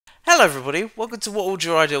Hello, everybody. Welcome to What Would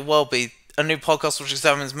Your Ideal World Be? A new podcast which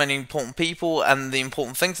examines many important people and the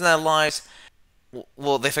important things in their lives,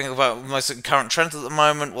 what they think about most current trends at the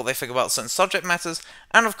moment, what they think about certain subject matters,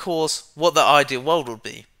 and of course, what their ideal world would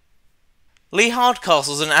be. Lee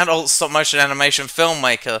Hardcastle is an adult stop-motion animation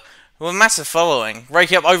filmmaker with a massive following,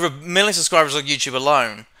 raking up over 1 million subscribers on YouTube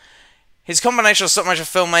alone. His combination of stop-motion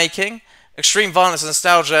filmmaking, extreme violence and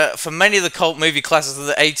nostalgia for many of the cult movie classics of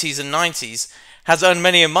the 80s and 90s has earned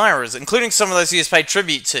many admirers, including some of those he has paid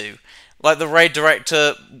tribute to, like the Raid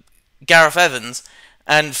director Gareth Evans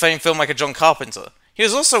and famed filmmaker John Carpenter. He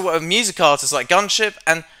was also worked with music artists like Gunship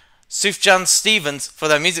and Sufjan Stevens for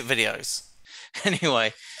their music videos.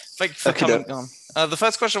 Anyway, thank you for coming on. The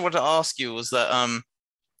first question I wanted to ask you was that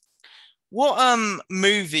what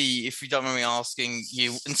movie, if you don't mind me asking,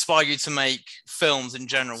 you inspired you to make films in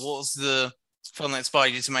general? What was the film that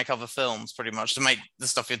inspired you to make other films, pretty much, to make the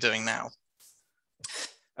stuff you're doing now?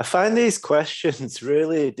 I find these questions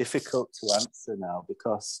really difficult to answer now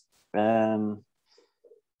because, I've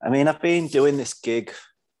been doing this gig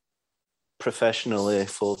professionally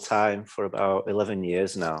full time for about 11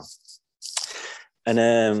 years now.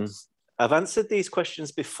 And I've answered these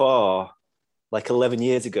questions before, like 11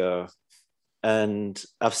 years ago. And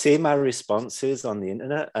I've seen my responses on the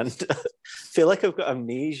internet and feel like I've got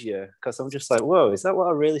amnesia because I'm just like, whoa, is that what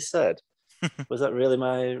I really said? Was that really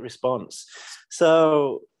my response?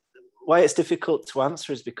 So why it's difficult to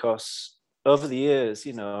answer is because over the years,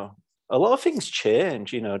 a lot of things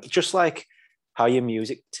change, just like how your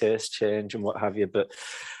music tastes change and what have you. But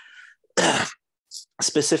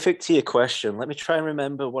specific to your question, let me try and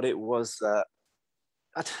remember what it was that,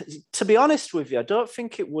 to be honest with you, I don't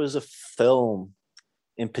think it was a film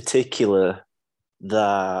in particular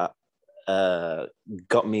that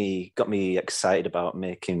got me excited about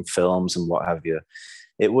making films and what have you.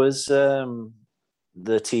 It was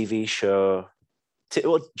the TV show,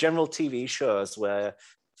 general TV shows where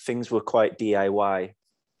things were quite DIY,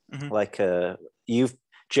 like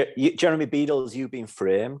Jeremy Beadle's "You've Been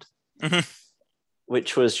Framed,"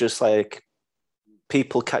 which was just like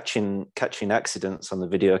people catching accidents on the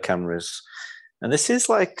video cameras. And this is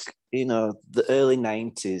like, the early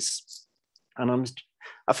 90s. And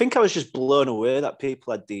I think I was just blown away that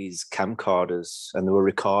people had these camcorders and they were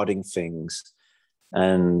recording things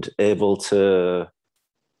and able to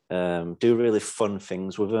do really fun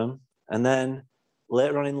things with them. And then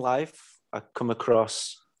later on in life, I come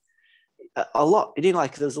across a lot,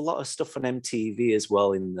 there's a lot of stuff on MTV as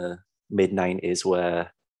well in the mid 90s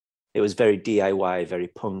where it was very DIY, very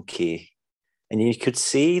punky. And you could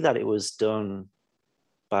see that it was done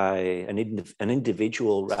by an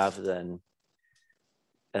individual rather than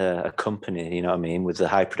a company, you know what I mean, with the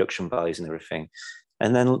high production values and everything.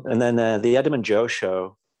 And then the Adam and Joe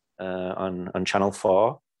show on Channel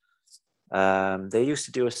 4, they used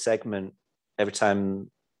to do a segment every time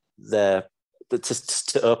to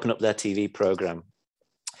open up their TV program.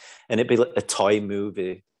 And it'd be like a toy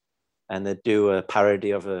movie. And they'd do a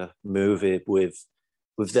parody of a movie with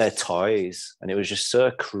their toys. And it was just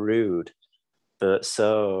so crude, but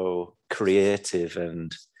so creative.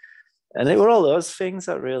 And it were all those things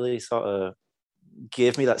that really sort of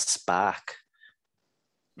gave me that spark.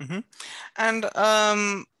 Mm-hmm. And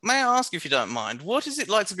may I ask, if you don't mind, what is it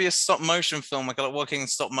like to be a stop motion filmmaker, like working in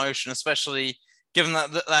stop motion, especially given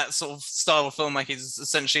that sort of style of filmmaking is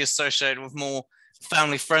essentially associated with more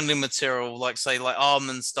family-friendly material, like say like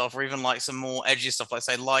Almond stuff, or even like some more edgy stuff, like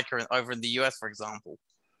say Leica over in the US, for example?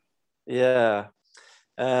 Yeah,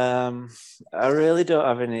 I really don't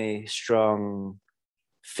have any strong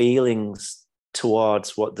feelings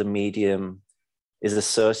towards what the medium is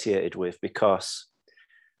associated with because,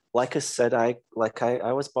 like I said, I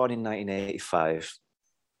was born in 1985,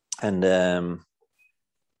 and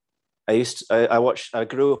I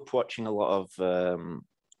grew up watching a lot of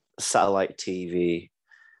satellite TV,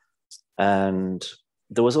 and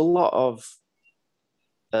there was a lot of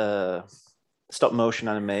stop motion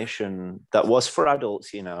animation that was for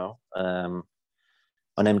adults, on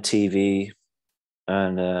MTV,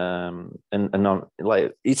 and on,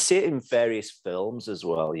 like, you'd see it in various films as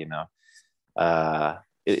well,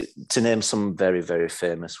 to name some very, very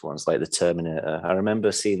famous ones like the Terminator. I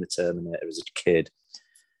remember seeing the Terminator as a kid,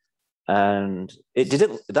 and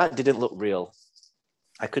that didn't look real.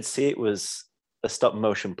 I could see it was a stop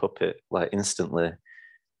motion puppet, like, instantly.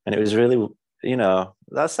 And it was really,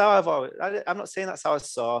 that's how I'm not saying that's how I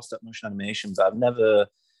saw stop motion animation, but I've never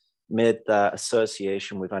made that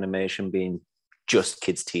association with animation being just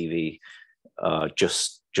kids' TV,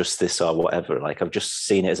 just this or whatever. Like, I've just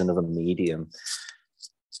seen it as another medium.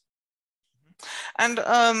 And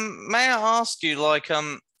may I ask you, like,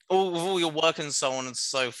 all with all your work and so on and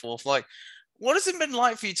so forth, like what has it been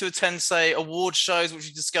like for you to attend, say, award shows, which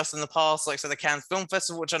you discussed in the past, like say the Cannes Film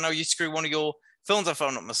Festival, which I know you screw one of your films, if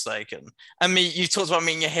I'm not mistaken. And you talked about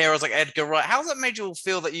meeting your heroes like Edgar Wright. How's that made you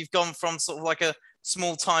feel that you've gone from sort of like a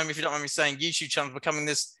small time, if you don't mind me saying, YouTube channel becoming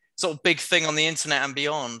this sort of big thing on the internet and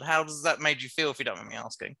beyond? How does that made you feel, if you don't mind me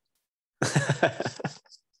asking?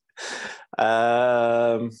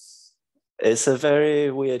 um, it's a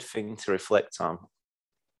very weird thing to reflect on,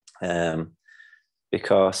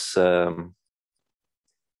 because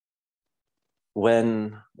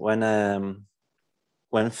when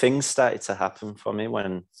things started to happen for me,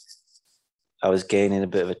 when I was gaining a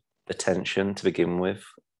bit of attention to begin with,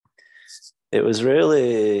 it was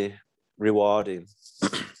really rewarding.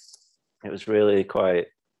 It was really quite,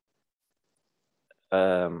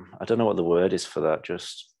 I don't know what the word is for that.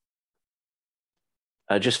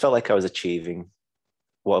 I just felt like I was achieving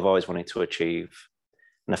what I've always wanted to achieve.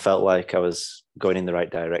 And I felt like I was going in the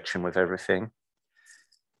right direction with everything.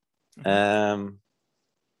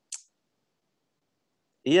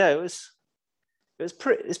 Yeah, it's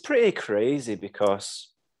pretty crazy because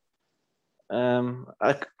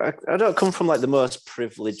I don't come from like the most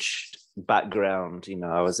privileged background. You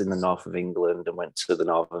know, I was in the north of England and went to the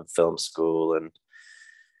Northern Film School, and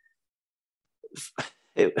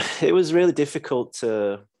it was really difficult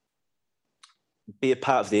to be a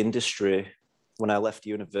part of the industry when I left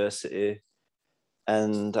university,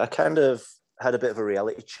 and I kind of had a bit of a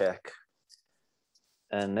reality check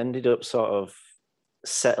and ended up sort of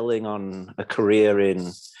settling on a career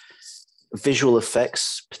in visual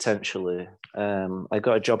effects potentially. I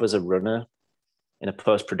got a job as a runner in a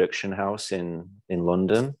post-production house in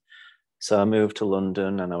London. So I moved to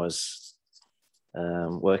London and I was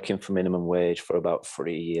working for minimum wage for about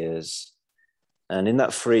 3 years. And in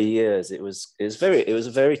that 3 years, it was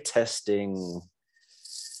a very testing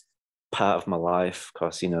part of my life,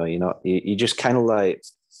 because you just kind of like,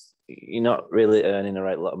 you're not really earning the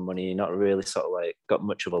right lot of money. You're not really sort of like got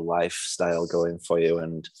much of a lifestyle going for you,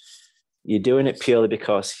 and you're doing it purely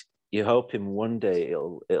because you're hoping one day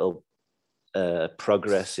it'll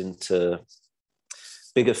progress into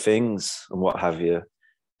bigger things and what have you.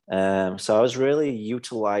 So I was really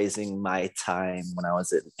utilizing my time when I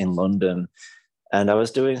was in London, and I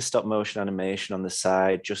was doing stop motion animation on the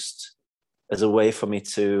side just as a way for me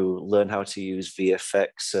to learn how to use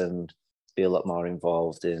VFX and be a lot more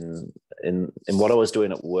involved in what I was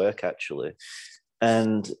doing at work, actually.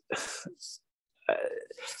 And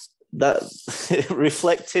that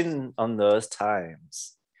reflecting on those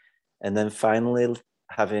times, and then finally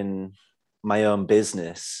having my own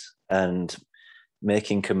business and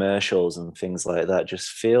making commercials and things like that, just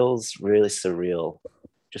feels really surreal.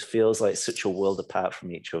 Just feels like such a world apart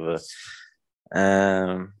from each other.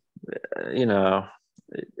 You know,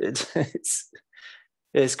 it's a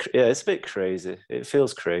bit crazy. It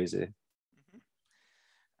feels crazy.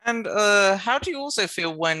 And how do you also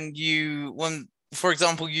feel when, for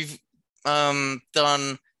example, you've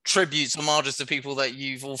done tributes, homages to people that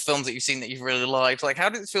or films that you've seen that you've really liked? Like, how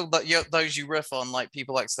does it feel that those you riff on, like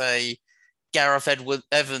people like, say, Gareth Edward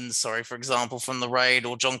Evans, sorry, for example, from The Raid,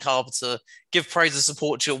 or John Carpenter, give praise and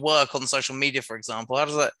support to your work on social media, for example? How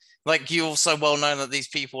does that, like, you're so well known that these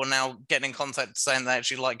people are now getting in contact saying they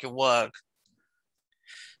actually like your work?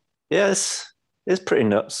 Yeah, it's pretty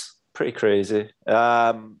nuts, pretty crazy.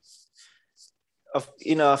 A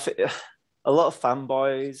lot of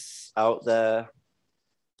fanboys out there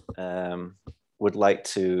would like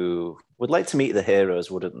to meet the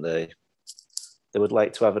heroes, wouldn't they? They would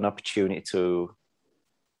like to have an opportunity to,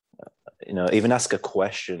 even ask a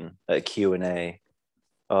question at a Q&A,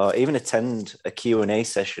 or even attend a Q&A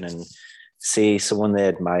session and see someone they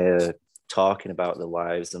admire talking about their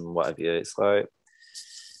lives and what have you. It's like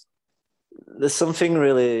there's something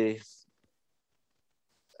really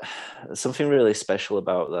special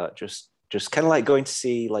about that. Just kind of like going to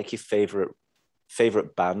see like your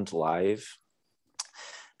favorite band live,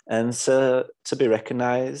 and to be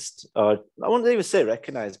recognized, or I wouldn't even say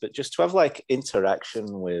recognized, but just to have like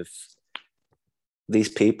interaction with these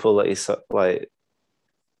people that you like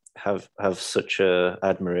have such a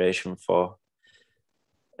admiration for.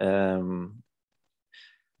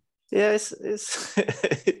 Yeah, it's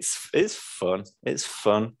fun. It's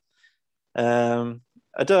fun.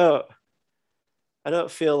 I don't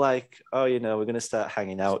feel like, oh, we're going to start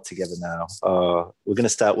hanging out together now, or we're going to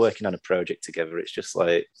start working on a project together. It's just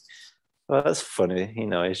like, well, that's funny.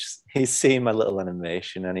 He's seen my little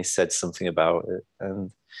animation and he said something about it.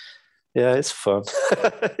 And yeah, it's fun.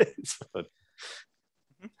 It's fun.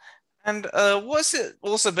 And what's it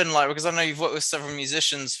also been like? Because I know you've worked with several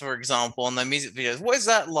musicians, for example, on their music videos. What is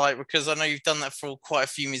that like? Because I know you've done that for quite a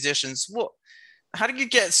few musicians. How did you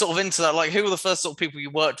get sort of into that? Like, who were the first sort of people you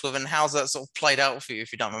worked with, and how's that sort of played out for you,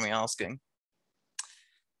 if you don't mind me asking?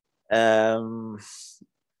 Um,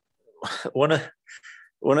 one of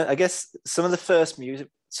I guess some of the first music,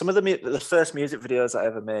 some of the first music videos I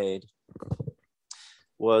ever made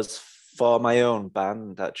was for my own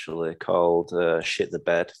band actually called Shit the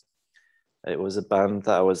Bed. It was a band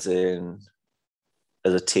that I was in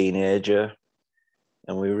as a teenager,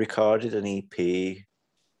 and we recorded an EP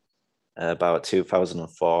about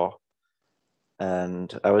 2004.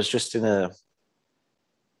 And I was in a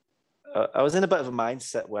bit of a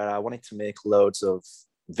mindset where I wanted to make loads of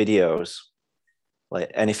videos, like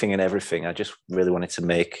anything and everything. I just really wanted to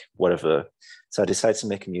make whatever. So I decided to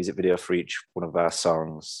make a music video for each one of our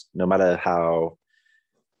songs, no matter how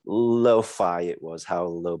lo-fi it was, how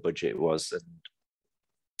low budget it was.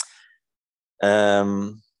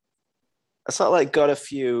 And I sort of like got a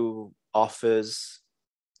few offers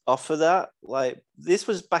off of that. Like this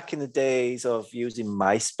was back in the days of using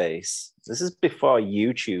MySpace. This is before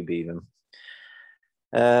YouTube even.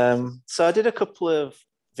 So I did a couple of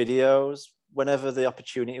videos whenever the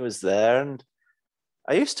opportunity was there, and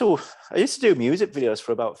I used to I used to do music videos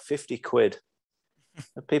for about 50 quid.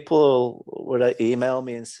 And people would email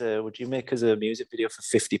me and say, "Would you make us a music video for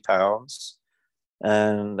 £50?"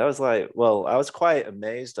 And I was like, well, I was quite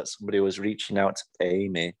amazed that somebody was reaching out to pay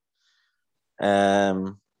me.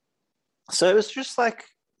 Um, so it was just like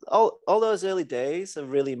all those early days are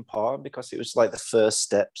really important because it was like the first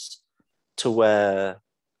steps to where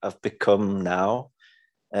I've become now.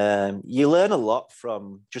 You learn a lot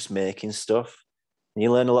from just making stuff.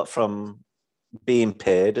 You learn a lot from being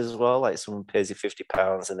paid as well. Like someone pays you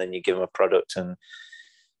 £50 and then you give them a product and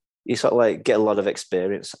you sort of like get a lot of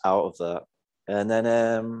experience out of that. And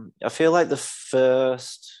then I feel like the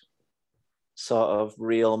first sort of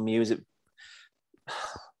real music,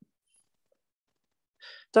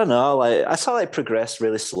 don't know, like I saw it progress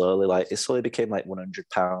really slowly. Like it slowly became like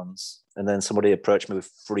 £100. And then somebody approached me with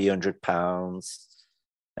 £300.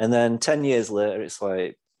 And then 10 years later, it's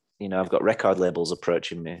like, I've got record labels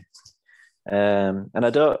approaching me. And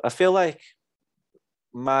I feel like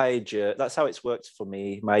that's how it's worked for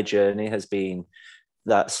me. My journey has been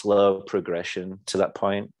that slow progression to that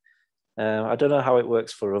point. I don't know how it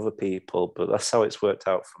works for other people, but that's how it's worked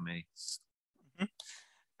out for me.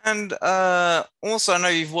 And also, I know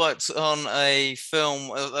you've worked on a film,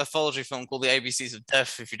 a anthology film called The ABCs of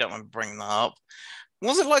Death, if you don't mind bringing that up.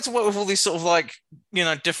 What's it like to work with all these sort of like,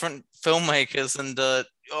 different filmmakers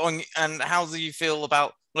and how do you feel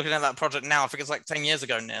about looking at that project now? I think it's like 10 years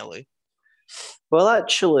ago nearly. Well,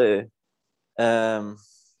 actually, um,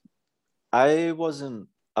 I wasn't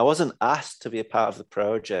asked to be a part of the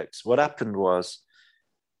project. What happened was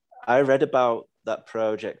I read about that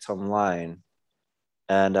project online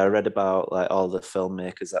and I read about like all the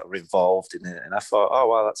filmmakers that were involved in it, and I thought, oh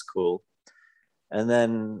wow, that's cool. And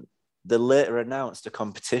then they later announced a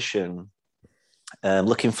competition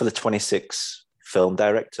looking for the 26 film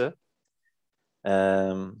director.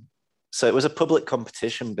 So it was a public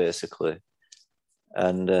competition basically,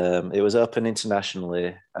 and it was open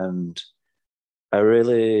internationally. And I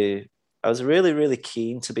really, I was really, really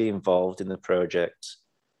keen to be involved in the project.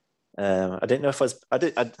 I didn't know if I was,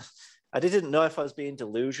 I didn't know if I was being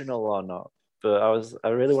delusional or not, but I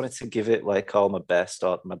really wanted to give it like all my best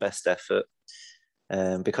or my best effort,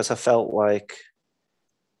 because I felt like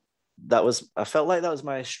that was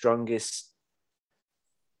my strongest,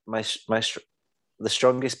 my my the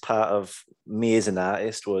strongest part of me as an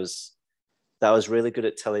artist was that I was really good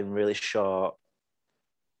at telling really short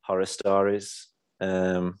horror stories.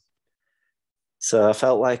 Um, so I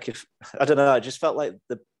felt like if I don't know, I just felt like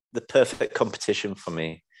the perfect competition for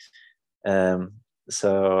me. Um,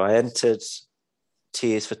 so I entered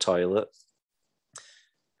Tears for Toilet,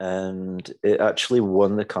 and it actually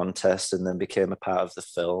won the contest and then became a part of the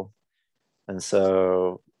film. And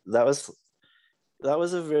so that was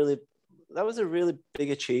a really that was a really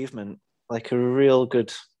big achievement, like a real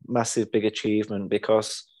good, massive, big achievement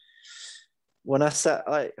because when I sat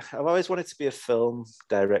like I've always wanted to be a film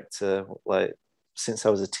director, like since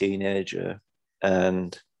I was a teenager,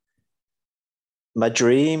 and my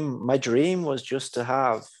dream was just to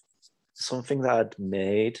have something that I'd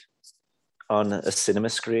made on a cinema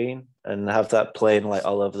screen and have that playing like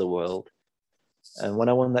all over the world. And when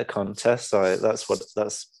I won that contest, that's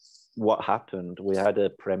what happened. We had a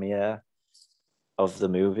premiere of the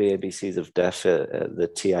movie ABCs of Death at the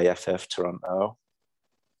TIFF Toronto,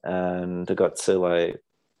 and I got to like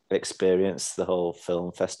experience the whole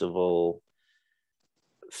film festival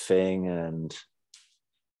thing, and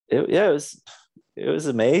it was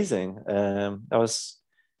amazing. I was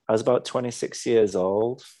about 26 years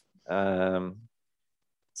old. Um,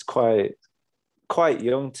 it's quite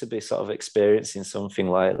young to be sort of experiencing something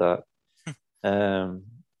like that. Um,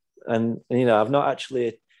 and you know, I've not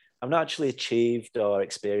actually achieved or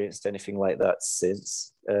experienced anything like that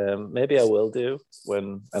since. Maybe I will do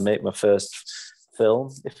when I make my first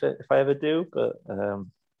film, if I ever do. But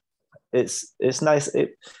it's nice.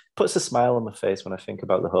 It puts a smile on my face when I think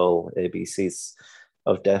about the whole ABCs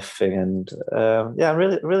of Death thing, and yeah, I'm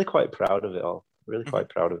really quite proud of it all. Really Mhm. quite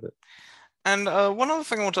proud of it. And one other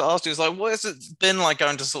thing I want to ask you is like, what has it been like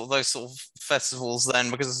going to sort of those sort of festivals then?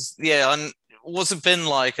 Because yeah, and what's it been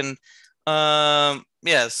like? And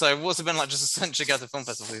yeah, so what's it been like just essentially go to film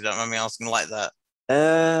festivals? If you don't mind me asking like that.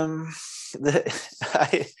 Um,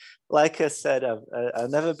 I like I said, I've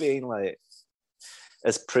never been like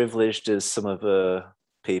as privileged as some of the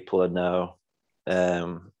people I know.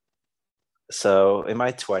 Um, so in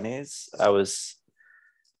my 20s, I was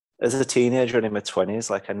as a teenager and in my 20s,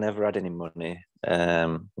 like I never had any money.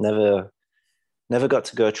 Never got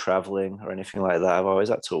to go traveling or anything like that. I've always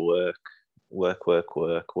had to work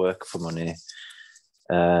for money,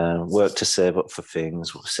 work to save up for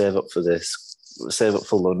things, save up for this, save up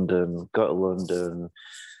for London, go to London.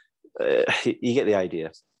 You get the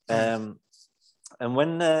idea. Mhm. And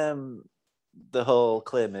when the whole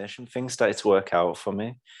claymation thing started to work out for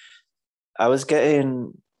me, I was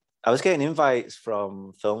getting I was getting invites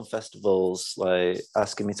from film festivals like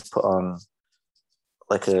asking me to put on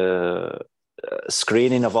like a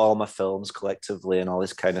screening of all my films collectively and all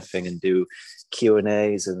this kind of thing and do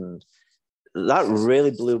Q&As, and that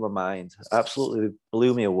really blew my mind. Absolutely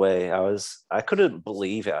blew me away. I couldn't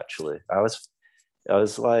believe it actually. I was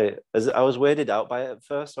like I was weirded out by it at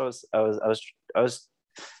first. I was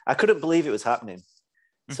I couldn't believe it was happening.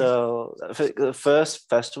 Mhm. So the first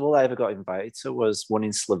festival I ever got invited to was one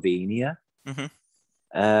in Slovenia. Mhm.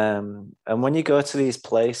 And when you go to these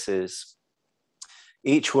places,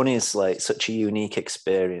 each one is like such a unique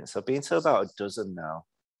experience. I've been to about a dozen now,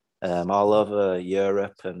 all over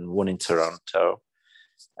Europe and one in Toronto.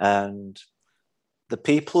 And the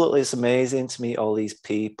people, it's amazing to meet all these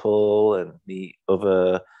people and meet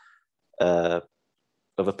uh,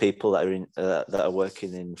 other people that are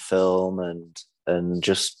working in film, and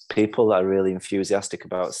just people that are really enthusiastic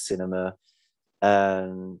about cinema,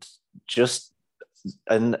 and just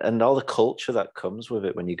and all the culture that comes with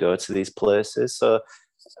it when you go to these places. So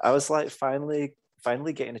I was like finally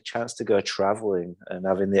getting a chance to go traveling and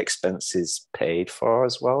having the expenses paid for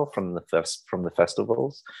as well from from the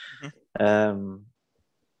festivals. Mhm. Um,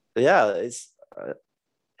 yeah,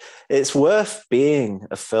 it's worth being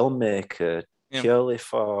a filmmaker Yeah. purely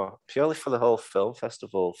for the whole film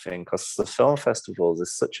festival thing, because the film festivals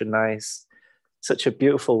is such a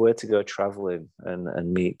beautiful way to go traveling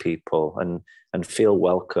and meet people and feel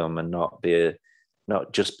welcome and not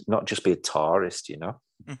just be a tourist, you know.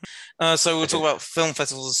 Mhm. So we'll talk about film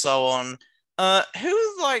festivals and so on. Who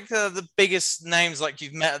are like the biggest names like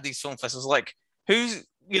you've met at these film festivals? Like who's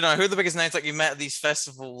who are the biggest names like you've met at these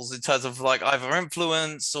festivals in terms of like either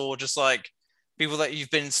influence or just like people that you've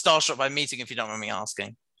been starstruck by meeting, if you don't mind me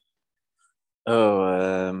asking.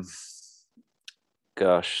 Oh,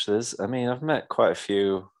 gosh, I mean, I've met quite a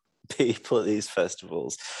few people at these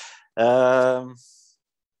festivals. Um,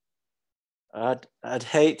 I'd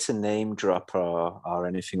hate to name drop or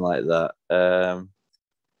anything like that.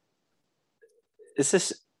 It's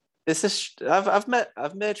just I've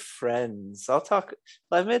made friends. I've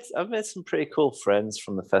made some pretty cool friends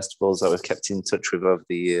from the festivals that we've kept in touch with over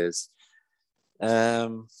the years.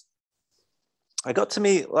 Um, I got to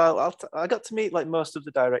meet I got to meet like most of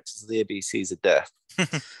the directors of the ABCs of Death.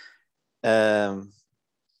 Um,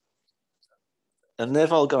 and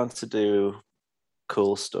they've all gone to do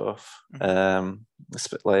cool stuff.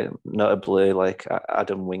 Like notably like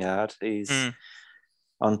Adam Wingard, he's Mm,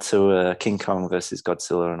 onto King Kong versus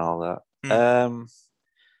Godzilla and all that. mm.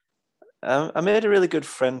 I made a really good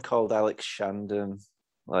friend called Alex Shandon,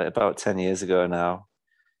 like about 10 years ago now.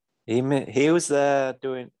 He was there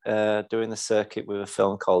doing the circuit with a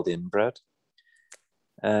film called Inbred.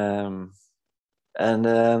 Um,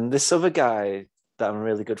 and this other guy that I'm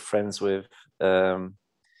really good friends with, um,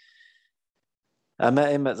 I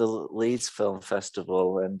met him at the Leeds Film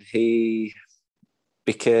Festival, and he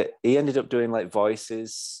ended up doing like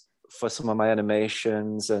voices for some of my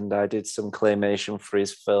animations, and I did some claymation for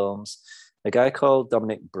his films. A guy called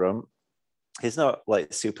Dominic Brunt. He's not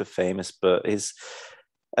like super famous, but he's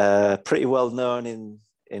pretty well known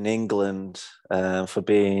in England for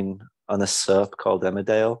being on a soap called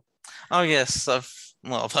Emmerdale. Oh yes, I've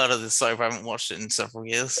heard of this soap. I haven't watched it in several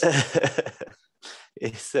years.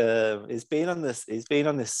 He's been on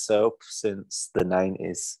this soap since the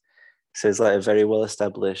 90s. So he's like a very well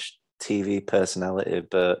established TV personality,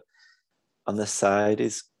 but on the side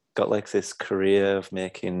he's got like this career of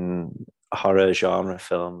making horror genre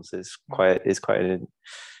films. Got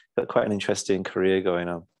quite an interesting career going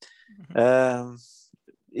on.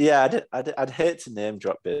 Yeah, I'd hate to name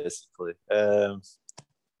drop basically.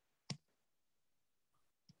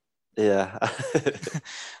 Yeah.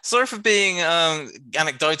 Sorry for being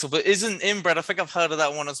anecdotal, but isn't Inbred? I think I've heard of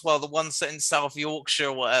that one as well. The one set in South Yorkshire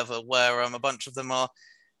or whatever, where a bunch of them are.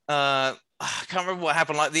 I can't remember what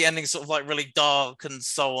happened. Like the ending, sort of like really dark and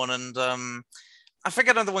so on. And I think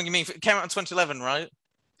I know the one you mean. It came out in 2011, right?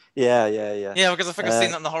 Yeah. Yeah, because I think I've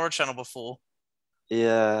seen that on the Horror Channel before.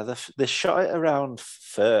 Yeah, they shot it around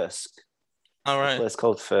Firsk. All right. A place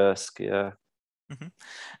called Firsk, yeah. Mm-hmm.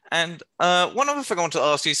 And one other thing I want to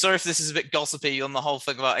ask you, sorry if this is a bit gossipy on the whole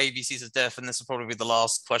thing about ABCs of Death, and this will probably be the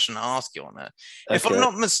last question I ask you on it. Okay. If I'm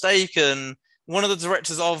not mistaken, one of the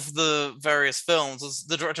directors of the various films was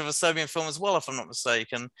the director of a Serbian film as well, if I'm not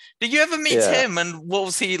mistaken. Did you ever meet him, and what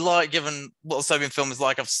was he like, given what a Serbian film is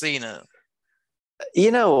like? I've seen it.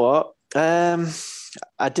 You know what?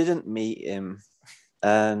 I didn't meet him.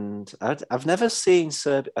 And I've never seen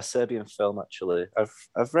a Serbian film, actually.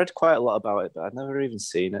 I've read quite a lot about it, but I've never even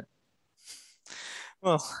seen it.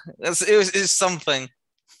 Well, it's something.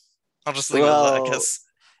 I'll just leave it at that, I guess.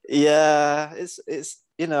 Yeah, it's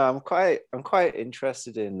I'm quite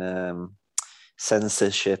interested in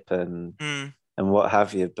censorship and what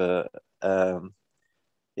have you, but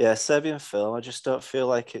yeah, Serbian film, I just don't feel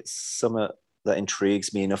like it's something that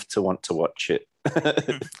intrigues me enough to want to watch it.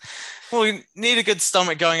 Well, you need a good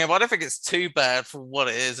stomach going in, but I don't think it's too bad for what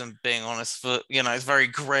it is, and being honest, but it's very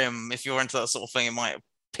grim. If you're into that sort of thing, it might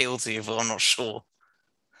appeal to you, but I'm not sure.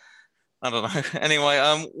 I don't know. Anyway,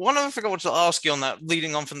 one other thing I wanted to ask you on that,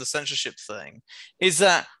 leading on from the censorship thing, is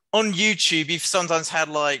that on YouTube, you've sometimes had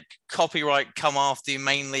like copyright come after you.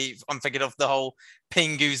 Mainly, I'm thinking of the whole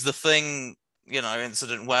Pingu's the Thing,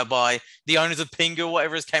 incident whereby the owners of Pingu or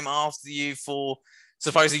whatever came after you for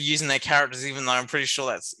supposedly using their characters, even though I'm pretty sure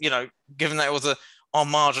that's, given that it was a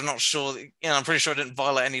homage, I'm not sure, I'm pretty sure it didn't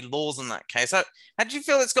violate any laws in that case. How do you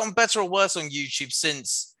feel it's gotten better or worse on YouTube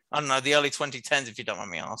since, I don't know, the early 2010s, if you don't mind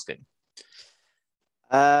me asking?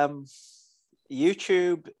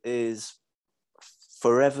 YouTube is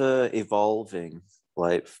forever evolving,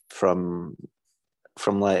 like from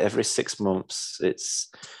like every 6 months, it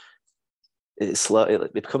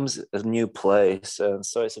becomes a new place, and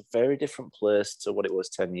so it's a very different place to what it was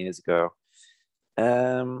 10 years ago.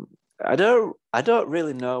 I don't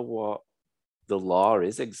really know what the law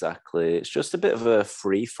is exactly. It's just a bit of a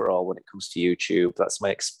free for all when it comes to YouTube. That's my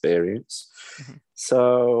experience. Mm-hmm.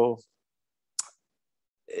 So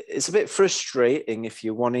it's a bit frustrating if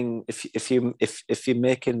you're wanting if you're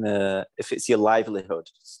making if it's your livelihood,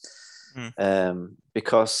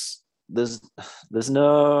 because there's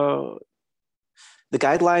no, the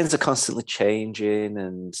guidelines are constantly changing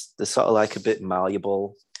and they're sort of like a bit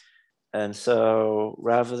malleable. And so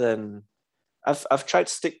rather than, I've tried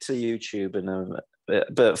to stick to YouTube, and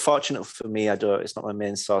but fortunate for me, it's not my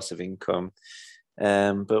main source of income.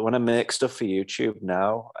 But when I make stuff for YouTube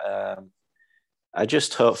now, I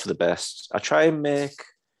just hope for the best. I try and make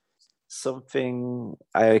something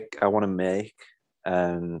I want to make,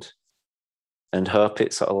 and hope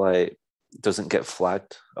it sort of like doesn't get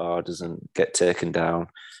flagged or doesn't get taken down.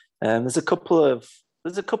 There's a couple of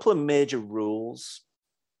major rules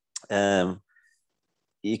that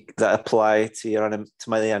apply to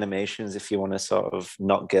my animations if you want to sort of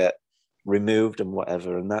not get removed and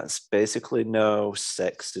whatever, and that's basically no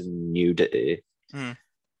sex and nudity.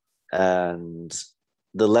 And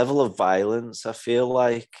the level of violence, I feel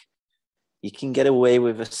like you can get away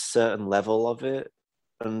with a certain level of it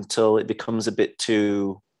until it becomes a bit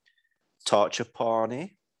too torture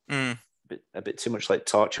porny, a bit too much like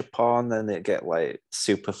torture porn. Then they get like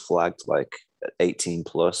super flagged, like 18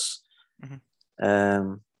 plus.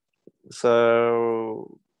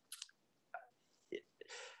 So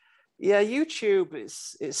yeah, YouTube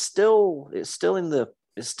it's still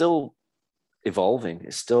evolving.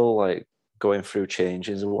 It's still like going through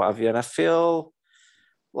changes and what have you. And I feel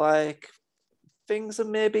like things are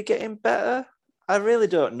maybe getting better. I really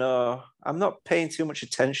don't know. I'm not paying too much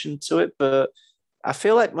attention to it, but I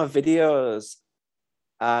feel like my videos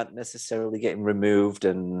aren't necessarily getting removed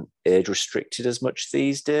and age restricted as much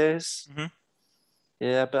these days.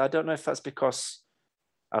 Yeah, but I don't know if that's because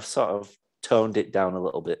I've sort of toned it down a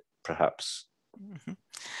little bit, perhaps. Mm-hmm.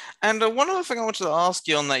 And one other thing I wanted to ask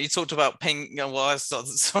you on that, you talked about Pink. Well,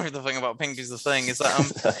 sorry, the thing about Pink is the thing is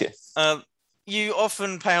that Okay. you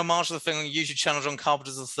often pay homage to the thing on your YouTube channel. John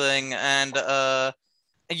Carpenter's the thing, and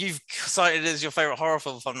you've cited it as your favorite horror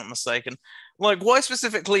film, if I'm not mistaken. Like, why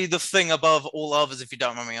specifically the thing above all others? If you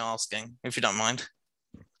don't mind me asking, if you don't mind.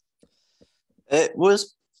 It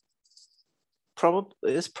was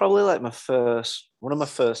probably like one of my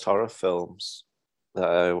first horror films that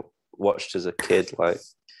I watched as a kid. Like,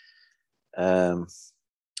 I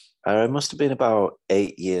must have been about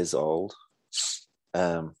 8 years old.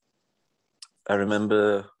 I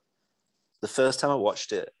remember the first time I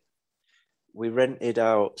watched it, we rented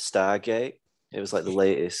out Stargate. It was like the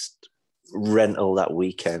latest rental that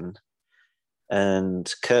weekend. And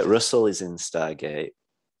Kurt Russell is in Stargate.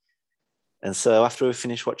 And so after we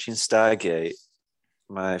finished watching Stargate,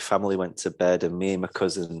 my family went to bed and me and my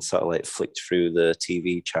cousin sort of like flicked through the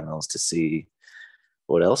TV channels to see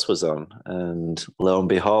what else was on. And lo and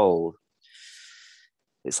behold,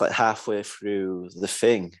 it's like halfway through The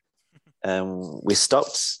Thing. And we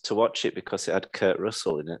stopped to watch it because it had Kurt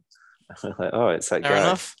Russell in it. We're like, oh, it's that Fair guy.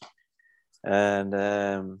 enough.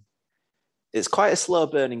 And it's quite a slow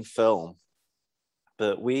burning film,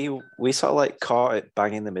 but we sort of like caught it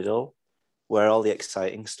bang in the middle where all the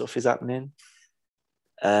exciting stuff is happening.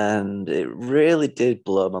 And it really did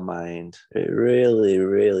blow my mind. It really,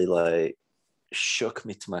 really like shook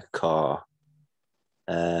me to my core.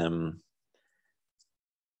 And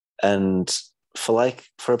for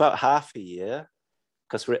about half a year,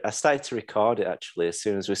 because I started to record it actually as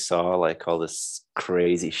soon as we saw like all this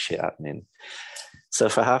crazy shit happening. So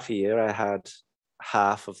for half a year, I had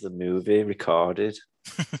half of the movie recorded.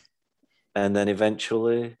 And then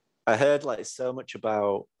eventually I heard like so much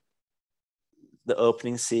about the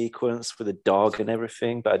opening sequence with the dog and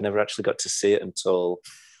everything, but I never actually got to see it until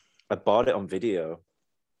I bought it on video.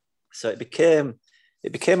 So it became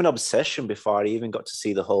an obsession before I even got to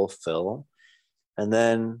see the whole film. And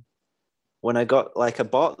then when I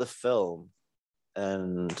bought the film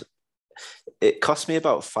and it cost me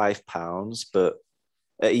about £5, but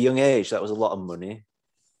at a young age, that was a lot of money.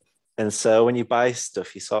 And so when you buy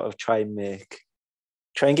stuff, you sort of try and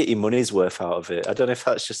get your money's worth out of it. I don't know if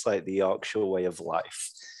that's just like the Yorkshire way of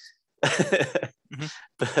life. Mm-hmm.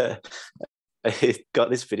 But I got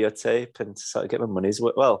this videotape and to sort of get my money's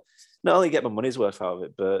worth. Well, not only get my money's worth out of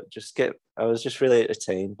it, but I was just really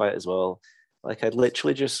entertained by it as well. Like I'd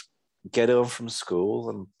literally just get home from school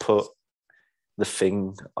and put The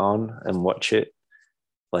Thing on and watch it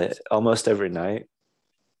like almost every night.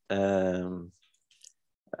 I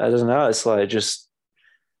don't know. It's like just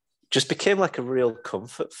became like a real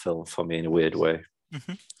comfort film for me in a weird way.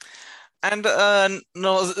 Mm-hmm. And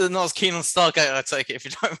not as keen on Stargate, I take it, if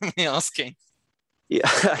you don't mind me asking. Yeah,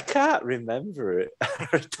 I can't remember it.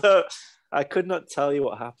 I could not tell you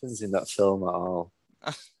what happens in that film at all.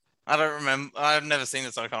 I don't remember. I've never seen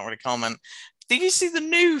it, so I can't really comment. Did you see the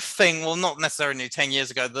new thing? Well, not necessarily new, 10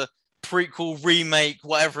 years ago, the prequel, remake,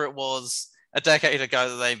 whatever it was, a decade ago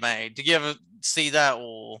that they made. Did you ever see that,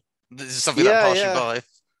 or is it something that passed you by?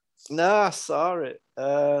 No, I saw it.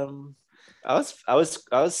 I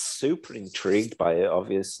was super intrigued by it,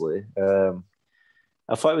 obviously.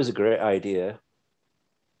 I thought it was a great idea.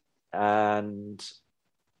 And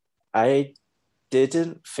I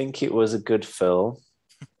didn't think it was a good film,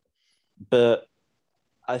 but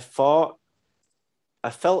I felt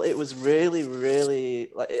it was really, really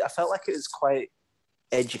I felt like it was quite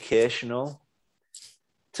educational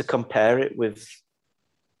to compare it with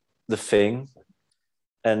The Thing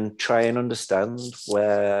and try and understand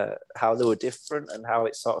how they were different and how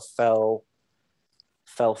it sort of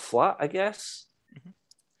fell flat, I guess. Mm-hmm.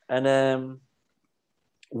 And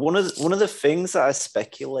one of the things that I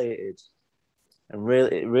speculated and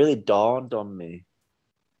it really dawned on me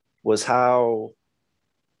was how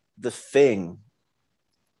The Thing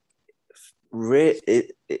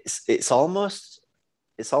it's almost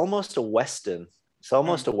a Western. It's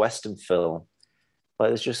almost a Western film. Like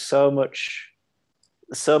there's just so much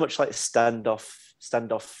like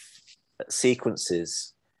standoff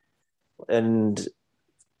sequences, and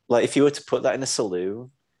like if you were to put that in a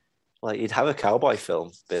saloon, like you'd have a cowboy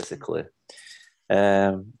film basically.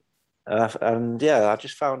 And yeah, I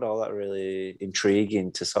just found all that really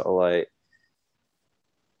intriguing to sort of like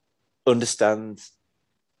understand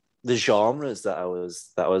the genres that I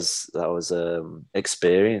was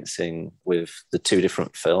experiencing with the two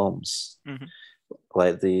different films. Mm-hmm.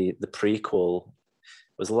 Like the prequel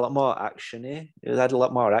was a lot more actiony. It had a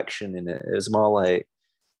lot more action in it. It was more like,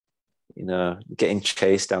 you know, getting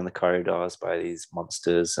chased down the corridors by these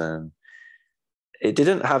monsters, and it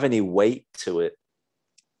didn't have any weight to it.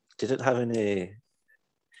 Didn't have any.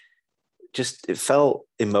 Just it felt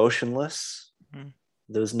emotionless.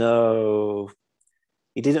 There was no.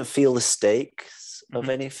 You didn't feel the stakes of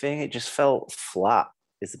anything. It just felt flat.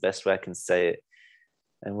 Is the best way I can say it.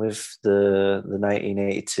 And with the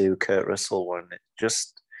 1982 Kurt Russell one, it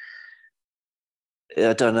just,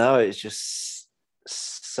 I don't know, it's just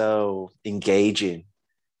so engaging.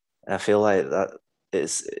 I feel like that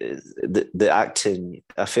it's the acting.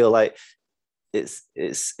 I feel like it's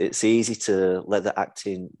easy to let the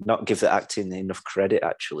acting, not give the acting enough credit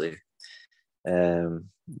actually.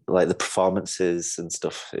 Like the performances and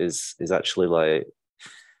stuff is actually like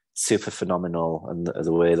super phenomenal, and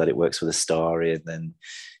the way that it works with the story, and then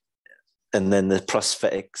the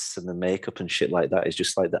prosthetics and the makeup and shit like that is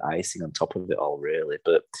just like the icing on top of it all, really.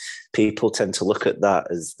 But people tend to look at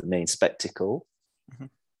that as the main spectacle,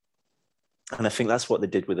 and I think that's what they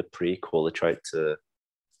did with the prequel. They tried to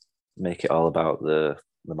make it all about the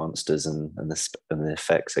monsters and the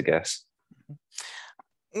effects, I guess.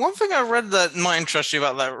 One thing I read that might interest you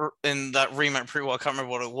about that in that remake prequel, I can't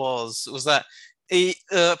remember what it was that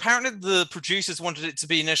apparently the producers wanted it to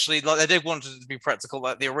be initially, like they did want it to be practical,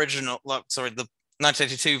 like the original, the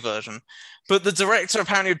 1982 version. But the director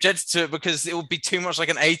apparently objected to it because it would be too much like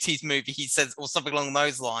an 80s movie, he said, or something along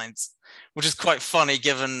those lines, which is quite funny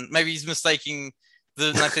given maybe he's mistaking the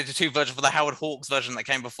 1982 version for the Howard Hawks version that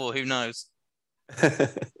came before, who knows?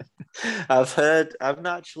 I've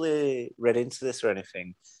not actually read into this or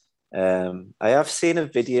anything. I have seen a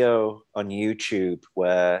video on YouTube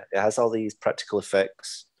where it has all these practical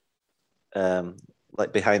effects,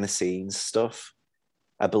 like behind the scenes stuff.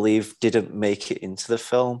 I believe didn't make it into the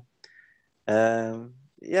film.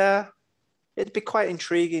 Yeah, it'd be quite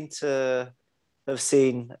intriguing to have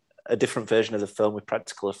seen a different version of the film with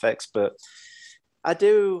practical effects, but I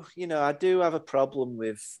do have a problem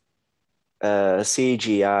with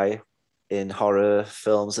CGI in horror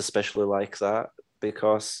films, especially like that,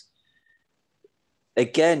 because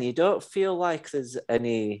again, you don't feel like there's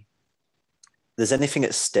anything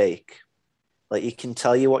at stake. Like you can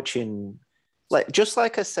tell you're watching, like just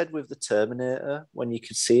like I said with the Terminator, when you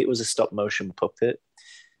could see it was a stop motion puppet,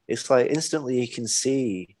 it's like instantly you can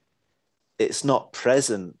see it's not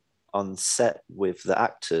present on set with the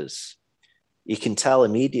actors. You can tell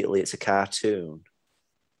immediately it's a cartoon.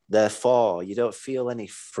 Therefore, you don't feel any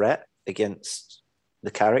threat against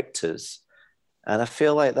the characters. And I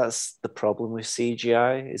feel like that's the problem with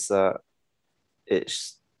CGI, is that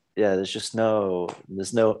there's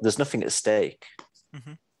nothing at stake.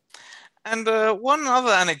 And one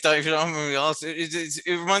other anecdote, if you don't mind me asking, it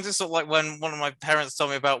reminds us of like when one of my parents told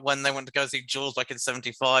me about when they went to go see Jaws back in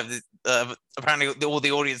 '75. Apparently, all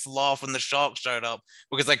the audience laughed when the shark showed up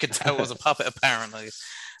because they could tell it was a puppet, apparently.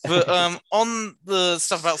 But on the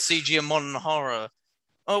stuff about CG and modern horror,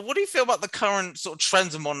 what do you feel about the current sort of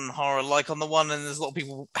trends of modern horror? Like on the one end, there's a lot of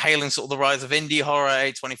people hailing sort of the rise of indie horror,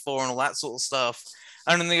 A24, and all that sort of stuff.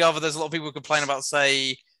 And on the other, there's a lot of people who complain about,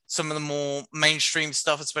 say, some of the more mainstream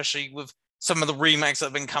stuff, especially with some of the remakes that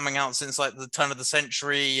have been coming out since like the turn of the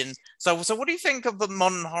century. And so what do you think of the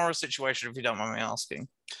modern horror situation, if you don't mind me asking?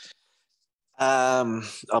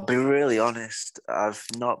 I'll be really honest. I've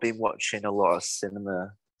not been watching a lot of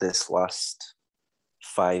cinema this last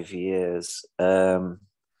 5 years.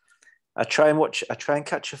 I try and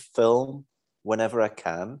catch a film whenever I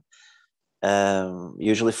can,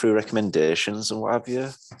 usually through recommendations and what have you.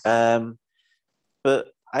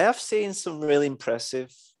 But I have seen some really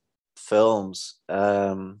impressive films.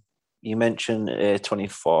 You mentioned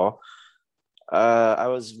A24. I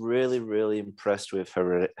was really, really impressed with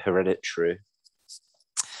Hereditary.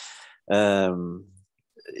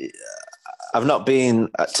 I've not been,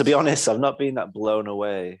 to be honest, I've not been that blown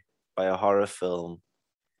away by a horror film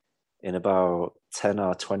in about 10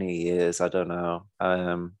 or 20 years. I don't know.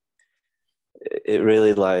 It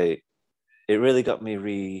really got me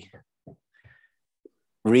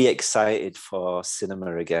re-excited for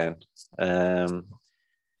cinema again. I've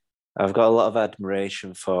got a lot of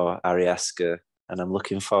admiration for Ari Aster, and I'm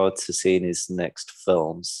looking forward to seeing his next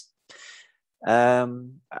films. I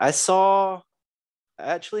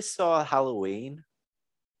actually saw Halloween,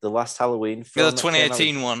 the last Halloween film. The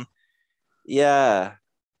 2018 one. Yeah.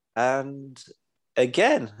 And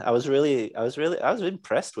again, I was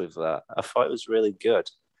impressed with that. I thought it was really good.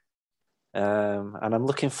 And I'm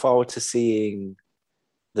looking forward to seeing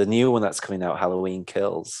the new one that's coming out, Halloween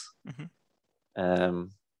Kills. Yeah,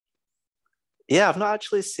 I've not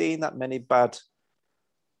actually seen that many bad.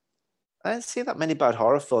 I haven't seen that many bad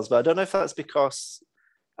horror films, but I don't know if that's because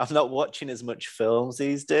I'm not watching as much films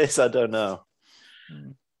these days. I don't know.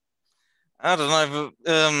 I don't know,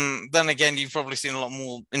 but then again, you've probably seen a lot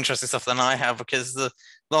more interesting stuff than I have because the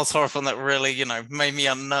last horror film that really, made me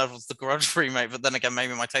unnerved was the Grudge remake. But then again,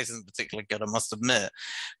 maybe my taste isn't particularly good, I must admit.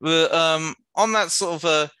 But on that sort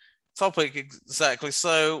of topic exactly.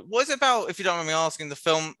 So, what is it about, if you don't mind me asking, the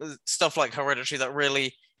film stuff like Hereditary that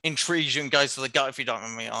really intrigues you and goes for the gut? If you don't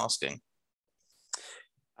mind me asking.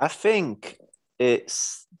 I think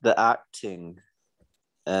it's the acting.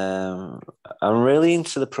 Um, I'm really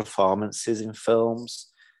into the performances in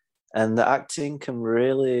films, and the acting can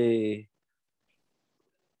really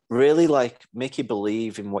like make you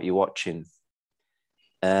believe in what you're watching.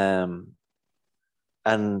 Um,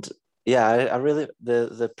 and yeah, I really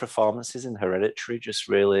the performances in Hereditary just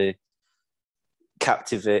really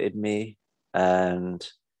captivated me, and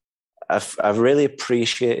I've really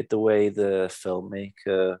appreciated the way the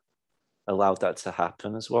filmmaker allowed that to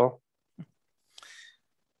happen as well.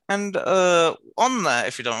 And on that,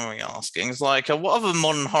 if you don't mind me asking, is like, what other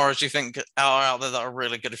modern horrors do you think are out there that are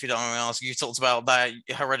really good? If you don't mind me asking, you talked about that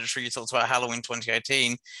Hereditary, you talked about Halloween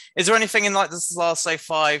 2018. Is there anything in like this last, say,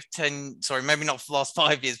 5, 10? Sorry, maybe not for the last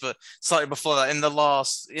 5 years, but slightly before that, in the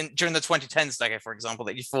last, during the 2010s decade, for example,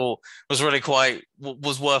 that you thought was really quite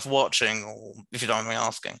was worth watching, or if you don't mind me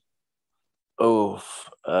asking? Oh,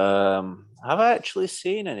 have I actually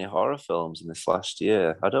seen any horror films in this last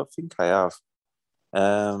year? I don't think I have.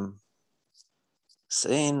 Um,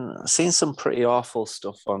 seen some pretty awful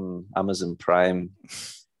stuff on Amazon Prime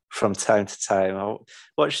from time to time. I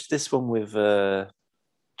watched this one with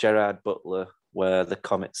Gerard Butler where the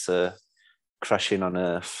comets are crashing on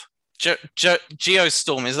Earth.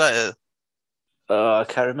 Geostorm, is that it? I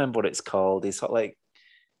can't remember what it's called. He's sort of like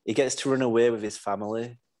he gets to run away with his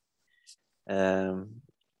family, um,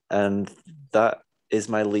 and that is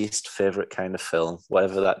my least favorite kind of film.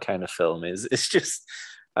 Whatever that kind of film is, it's just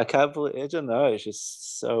I can't believe I don't know. It's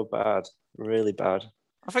just so bad, really bad.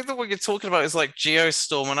 I think that what you're talking about is like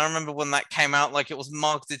Geostorm, and I remember when that came out, like it was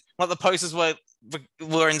marketed, like the posters were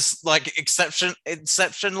in like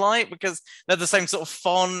Inception light because they're the same sort of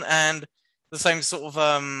font and the same sort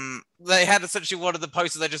of They had essentially one of the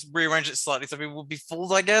posters, they just rearranged it slightly so people would be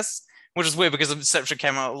fooled, I guess, which is weird because Inception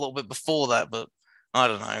came out a little bit before that, but I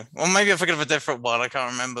don't know, or maybe I'm thinking of a different one. I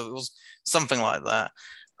can't remember. It was something like that.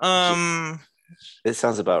 Um, It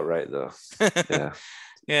sounds about right though. Yeah.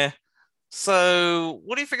 yeah. So,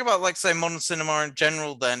 what do you think about, like, say, modern cinema in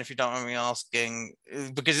general, then, if you don't mind me asking?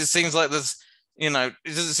 Because it seems like it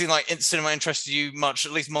doesn't seem like cinema interests you much,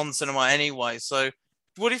 at least modern cinema anyway. So,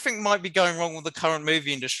 what do you think might be going wrong with the current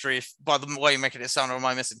movie industry, if, by the way you're making it sound, or am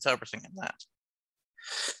I misinterpreting that?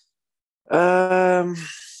 Um,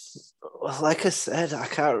 like I said, I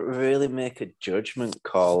can't really make a judgment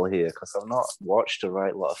call here because I've not watched a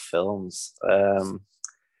right lot of films.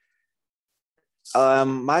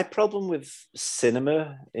 My problem with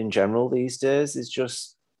cinema in general these days is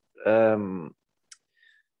just um,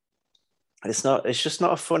 it's just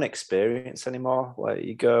not a fun experience anymore. Like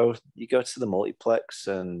you go to the multiplex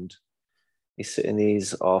and you sit in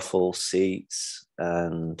these awful seats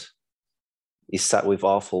and you sat with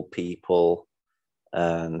awful people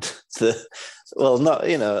and the well not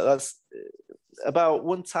that's about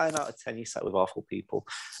one time out of 10 you sat with awful people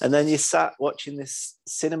and then you sat watching this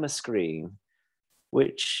cinema screen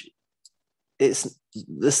which it's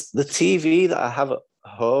the TV that I have at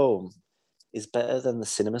home is better than the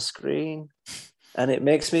cinema screen, and it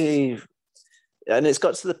makes me. And it's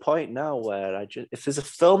got to the point now where if there's a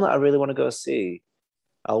film that I really want to go see,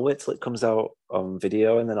 I'll wait till it comes out on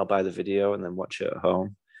video, and then I'll buy the video and then watch it at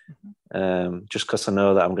home. Just because I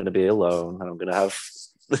know that I'm going to be alone and I'm going to have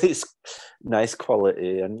this nice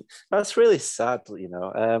quality, and that's really sad,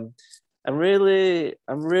 I'm really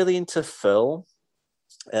into film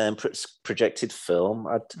and projected film.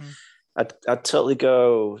 I'd totally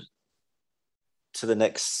go to the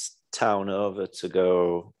next town over to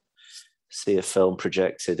go see a film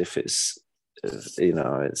projected if it's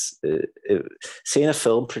seeing a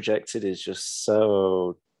film projected is just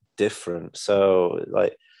so different. So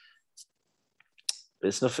like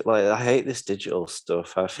it's nothing like I hate this digital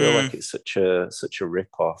stuff. I feel Mm. like it's such a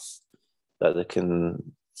rip off that they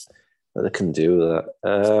can do that.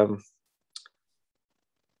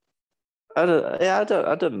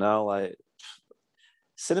 I don't know. Like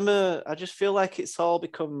cinema, I just feel like it's all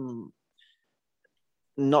become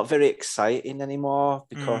not very exciting anymore Mm.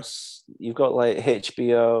 because you've got like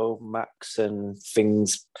HBO Max and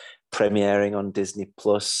things premiering on Disney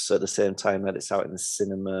Plus at the same time that it's out in the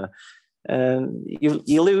cinema, and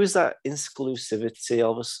you lose that exclusivity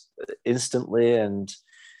almost instantly, and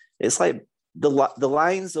it's like the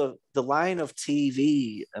line of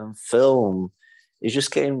TV and film is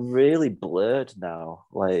just getting really blurred now.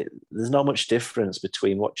 Like, there's not much difference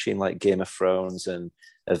between watching like Game of Thrones and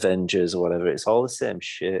Avengers or whatever. It's all the same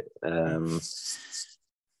shit.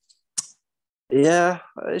 Yeah,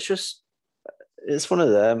 it's one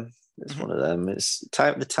of them. It's one of them. It's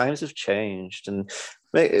time. The times have changed, and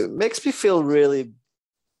it makes me feel really,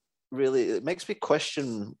 really. It makes me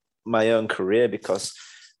question my own career because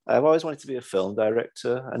I've always wanted to be a film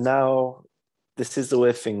director, and now this is the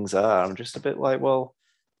way things are. I'm just a bit like, well,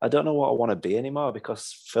 I don't know what I want to be anymore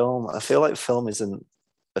because film. I feel like film isn't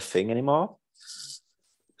a thing anymore.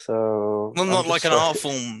 So Well, I'm not like just an art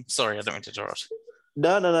form. Sorry, I don't mean to interrupt.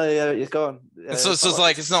 No. Yeah, you're going.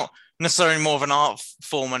 It's not necessarily more of an art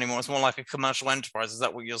form anymore. It's more like a commercial enterprise. Is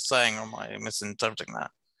that what you're saying, or am I misinterpreting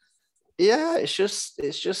that? Yeah, it's just,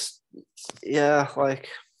 yeah, like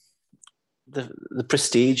the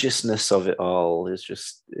prestigiousness of it all is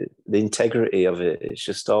just the integrity of it. It's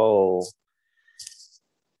just all.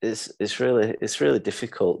 It's really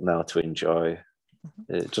difficult now to enjoy.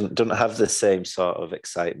 It doesn't have the same sort of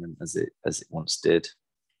excitement as it once did.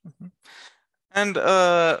 And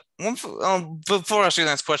before asking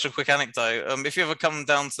the next question, a quick anecdote. If you ever come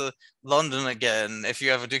down to London again, if you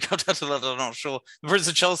ever do come down to London, I'm not sure. The Prince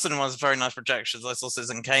of Charleston has very nice projections. I saw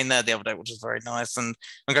Citizen Kane there the other day, which is very nice. And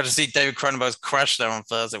I'm going to see David Cronenberg's Crash there on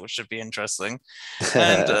Thursday, which should be interesting.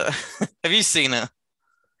 And have you seen it?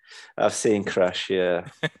 I've seen Crash. Yeah,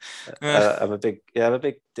 I'm a big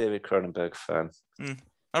David Cronenberg fan.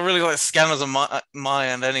 I really like Scanners on my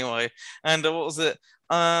end anyway. And what was it?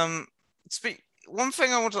 One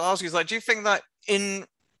thing I want to ask you is, like, do you think that in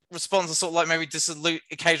response to sort of like maybe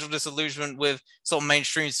occasional disillusionment with sort of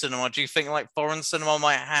mainstream cinema, do you think like foreign cinema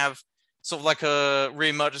might have sort of like a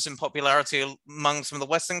re-emergence in popularity among some of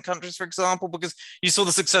the Western countries, for example? Because you saw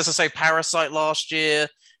the success of, say, Parasite last year.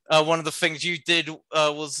 One of the things you did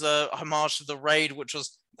was homage to The Raid, which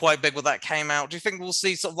was quite big when that came out. Do you think we'll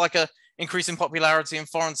see sort of like a increase in popularity in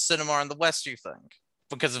foreign cinema in the West, do you think,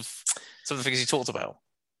 because of some of the things you talked about?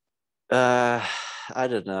 I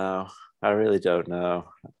don't know. I really don't know.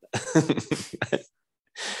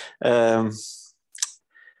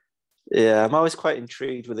 Yeah, I'm always quite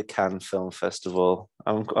intrigued with the Cannes Film Festival.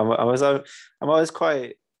 I'm always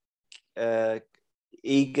quite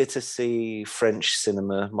eager to see French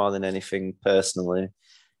cinema more than anything personally.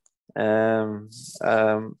 I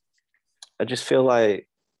just feel like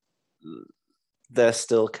they're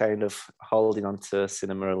still kind of holding on to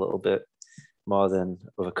cinema a little bit more than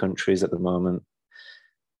other countries at the moment.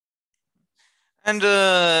 And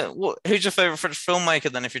who's your favorite French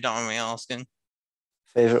filmmaker then, if you don't mind me asking?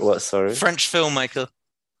 Favorite what? Sorry, French filmmaker.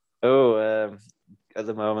 Oh, at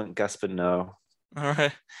the moment, Gaspar Noé. All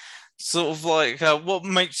right. Sort of like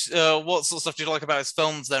what sort of stuff do you like about his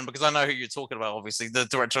films then? Because I know who you're talking about, obviously, the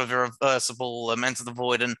director of Irreversible, Enter the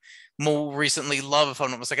Void, and more recently Love, if I'm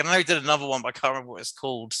not mistaken. I know he did another one, but I can't remember what it's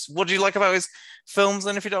called. What do you like about his films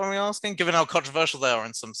then, if you don't mind me asking, given how controversial they are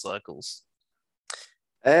in some circles?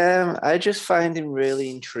 I just find him really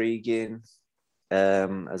intriguing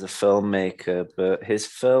as a filmmaker, but his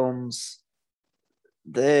films,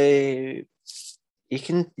 you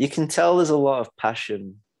can tell there's a lot of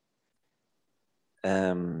passion.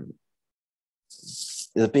 They're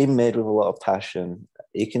being made with a lot of passion.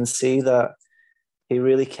 You can see that he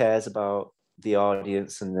really cares about the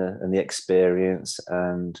audience and the experience,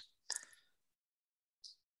 and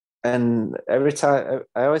every time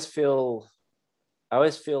I always feel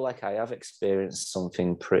like I have experienced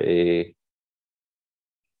something pretty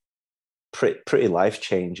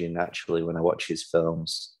life-changing actually when I watch his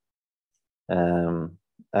films. I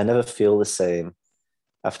never feel the same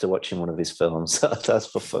after watching one of his films. That's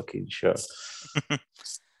for fucking sure.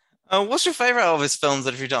 What's your favorite of his films,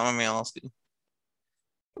 if you don't mind me asking?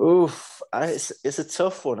 Oof, it's a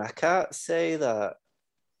tough one. I can't say that.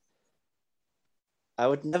 I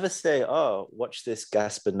would never say, "Oh, watch this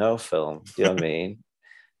Gaspar Noé film." Do you know what I mean?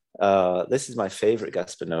 This is my favorite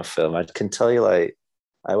Gaspar Noé film. I can tell you, like,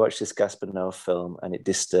 I watched this Gaspar Noé film and it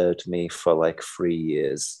disturbed me for like 3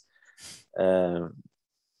 years. To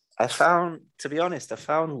be honest, I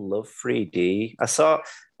found Love 3D. I saw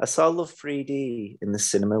Love 3D in the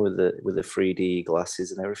cinema with the 3D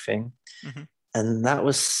glasses and everything. Mm-hmm. And that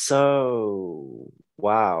was so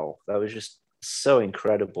wow. That was just so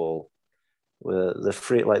incredible. With the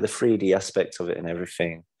 3D aspect of it and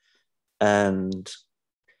everything. And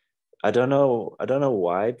I don't know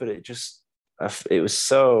why, but it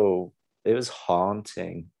was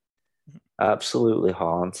haunting. Absolutely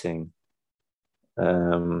haunting.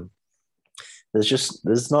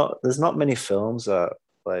 There's not many films that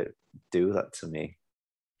like do that to me.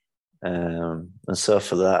 And so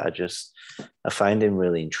for that, I find him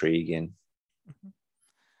really intriguing.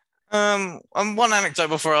 And one anecdote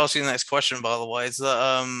before I ask you the next question, by the way, is that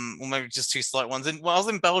well, maybe just two slight ones. I was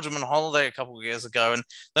in Belgium on holiday a couple of years ago, and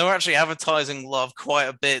they were actually advertising Love quite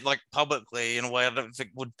a bit, like publicly, in a way I don't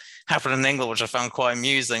think would happen in England, which I found quite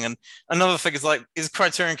amusing. And another thing is like his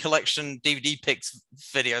Criterion Collection DVD picks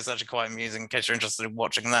video is actually quite amusing in case you're interested in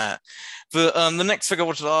watching that. But the next thing I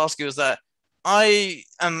wanted to ask you is that I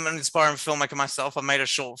am an aspiring filmmaker myself. I made a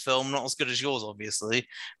short film, not as good as yours, obviously,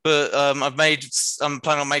 but I'm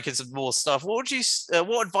planning on making some more stuff. What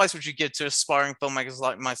advice would you give to aspiring filmmakers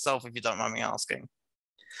like myself, if you don't mind me asking?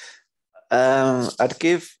 I'd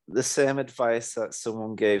give the same advice that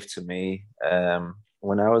someone gave to me.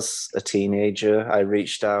 When I was a teenager, I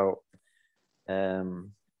reached out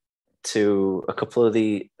to a couple of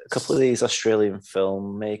these Australian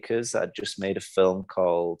filmmakers that had just made a film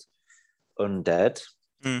called Undead.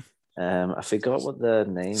 Mm. I forgot what their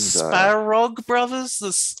names are. Sparrog Brothers.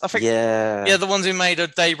 I think. Yeah, the ones who made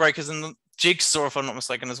Daybreakers and the Jigsaw, if I'm not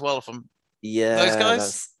mistaken, as well. From those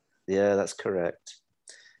guys. That's correct.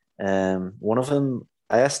 One of them,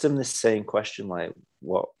 I asked him the same question, like,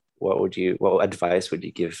 what advice would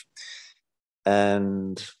you give?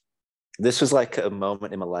 And this was like a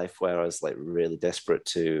moment in my life where I was like really desperate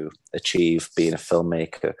to achieve being a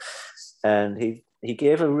filmmaker, and he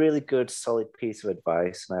gave a really good, solid piece of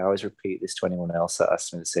advice, and I always repeat this to anyone else that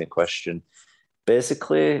asks me the same question.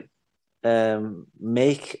 Basically,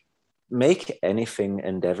 make anything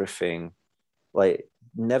and everything, like,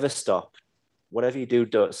 never stop. Whatever you do,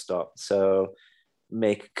 don't stop. So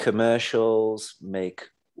make commercials, make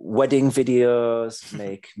wedding videos,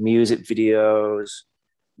 make music videos,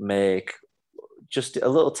 make just a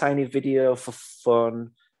little tiny video for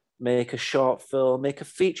fun, make a short film, make a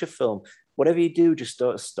feature film. Whatever you do, just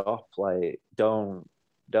don't stop. Like, don't,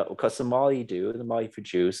 because the more you do, the more you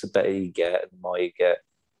produce, the better you get, and the more you get,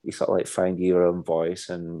 you sort of like find your own voice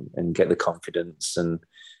and get the confidence. And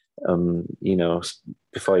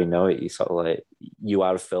before you know it, you sort of like, you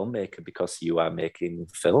are a filmmaker because you are making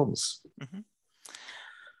films. Mm-hmm.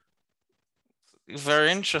 Very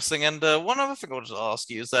interesting. And one other thing I wanted to ask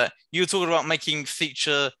you is that you were talking about making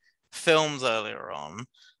feature films earlier on.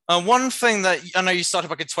 One thing that I know you started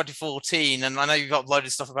back in 2014, and I know you've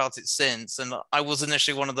uploaded stuff about it since. And I was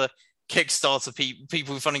initially one of the Kickstarter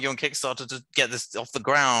people who funded you on Kickstarter to get this off the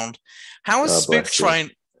ground. How is Spook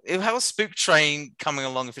Train? How is Spook Train coming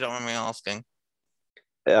along? If you don't mind me asking.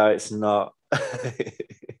 It's not.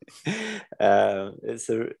 It's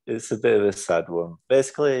a bit of a sad one.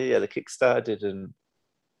 Basically, yeah, the Kickstarter didn't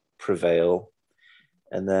prevail,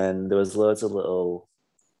 and then there was loads of little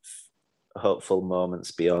hopeful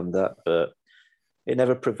moments beyond that, but it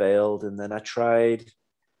never prevailed. And then I tried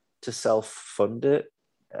to self-fund it.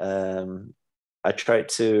 I tried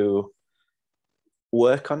to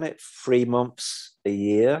work on it 3 months a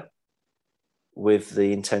year with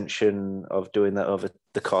the intention of doing that over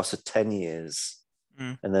the course of 10 years.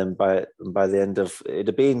 And then by the end of it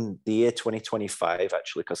had been the year 2025,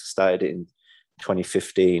 actually, because I started it in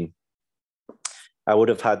 2015, I would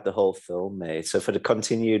have had the whole film made. So if I'd have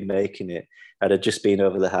continued making it, I'd have just been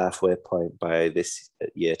over the halfway point by this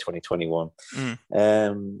year 2021.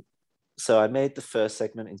 So I made the first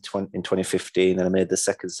segment in 2015, and I made the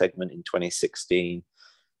second segment in 2016,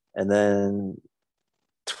 and then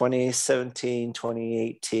 2017,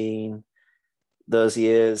 2018, those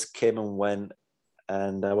years came and went,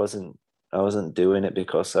 and I wasn't doing it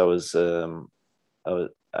because I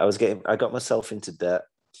got myself into debt,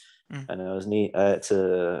 and I had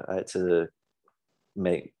to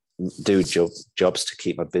do jobs to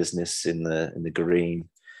keep my business in the green.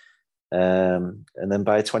 And then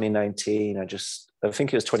by 2019, I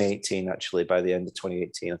think it was 2018 actually. By the end of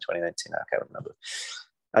 2018 or 2019, I can't remember.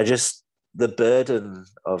 The burden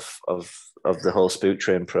of the whole Spook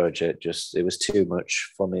Train project, it was too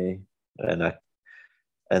much for me, and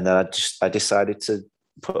I decided to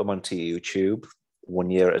put them onto YouTube 1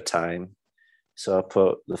 year at a time. So I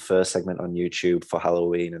put the first segment on YouTube for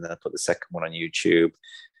Halloween, and then I put the second one on YouTube.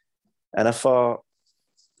 And I thought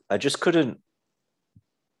I just couldn't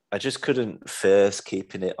face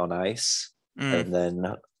keeping it on ice and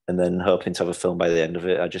then hoping to have a film by the end of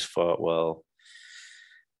it. I just thought, well,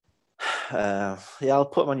 I'll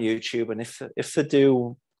put them on YouTube, and if they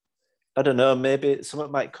do, I don't know, maybe something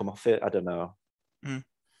might come off it. I don't know.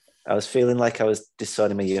 I was feeling like I was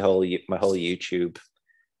disowning my whole YouTube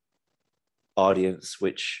audience,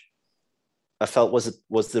 which I felt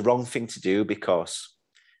was the wrong thing to do, because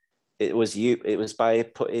it was by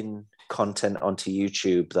putting content onto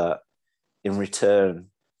YouTube that in return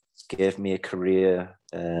gave me a career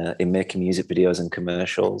in making music videos and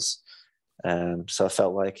commercials. So I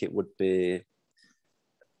felt like it would be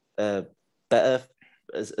better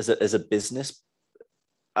as a business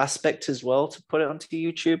aspect as well to put it onto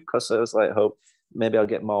YouTube, because I was like, hope maybe I'll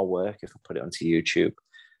get more work if I put it onto YouTube.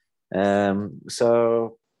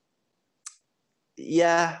 So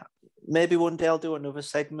yeah, maybe one day I'll do another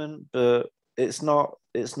segment, but it's not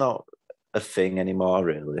a thing anymore,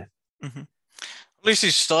 really. Mm-hmm. At least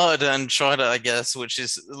you started and tried it, I guess, which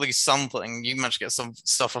is at least something. You managed to get some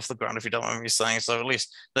stuff off the ground, if you don't mind me saying. So at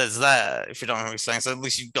least there's that, if you don't mind me saying. So at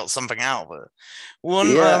least you got something out of it.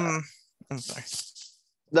 I'm sorry.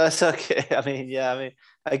 That's okay. I mean,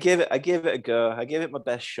 I gave it a go. I gave it my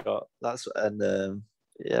best shot.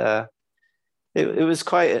 Yeah, it was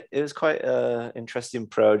quite a interesting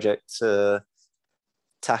project to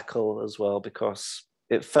tackle as well, because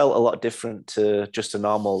it felt a lot different to just a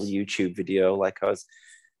normal YouTube video. Like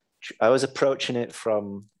I was approaching it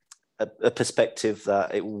from a perspective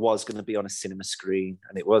that it was going to be on a cinema screen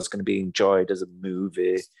and it was going to be enjoyed as a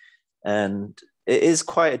movie, and it is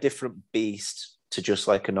quite a different beast to just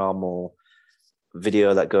like a normal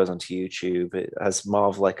video that goes onto YouTube. It has more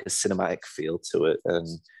of like a cinematic feel to it,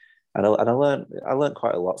 and I learned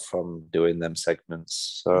quite a lot from doing them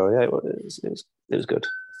segments. So yeah, it was good.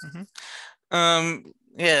 Mm-hmm.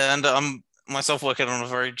 Yeah, and I'm myself working on a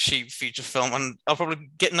very cheap feature film, and I'll probably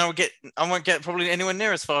I won't get probably anywhere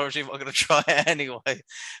near as far as you. I'm going to try it anyway.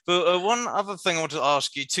 But one other thing I want to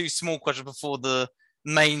ask you, two small questions before the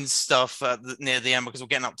main stuff near the end, because we're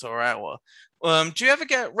getting up to our hour. Do you ever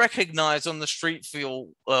get recognized on the street field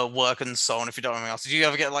work and so on? If you don't mind me asking, do you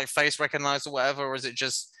ever get like face recognized or whatever, or is it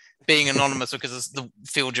just being anonymous because it's the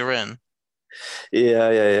field you're in?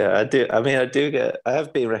 Yeah. I do. I mean, I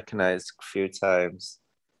have been recognized a few times.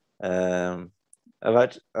 I'm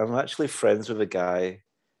actually friends with a guy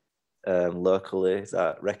locally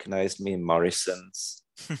that recognized me in Morrison's,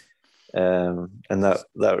 and that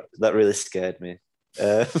really scared me.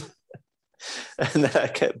 And then I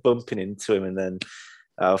kept bumping into him, and then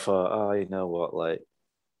I thought, oh, you know what? Like,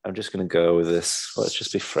 I'm just gonna go with this. Let's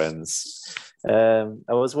just be friends. I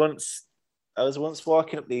was once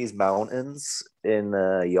walking up these mountains in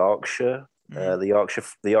Yorkshire, the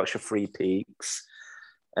Yorkshire Free Peaks.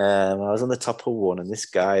 I was on the top of one, and this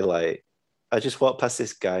guy, like, I just walked past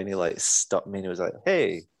this guy, and he like stopped me, and he was like,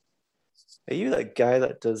 "Hey, are you that guy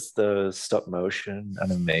that does the stop motion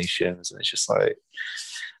animations?" And it's just like,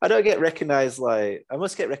 I don't get recognized. Like, I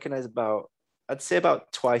must get recognized I'd say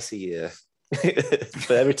about twice a year.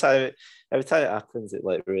 But every time it happens, it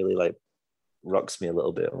like really like rocks me a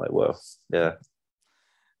little bit. I'm like, whoa, yeah.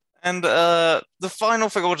 And the final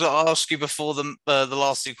thing I wanted to ask you before the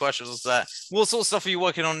last two questions was that what sort of stuff are you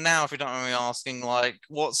working on now, if you don't mind me asking? Like,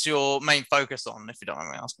 what's your main focus on, if you don't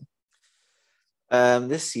mind me asking?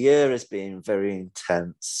 This year has been very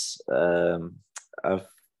intense.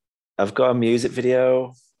 I've got a music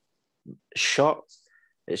video shot.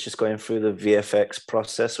 It's just going through the VFX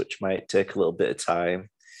process, which might take a little bit of time.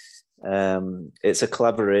 It's a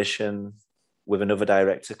collaboration with another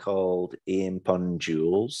director called Ian Pond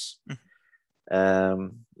Jules.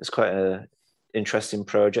 It's quite an interesting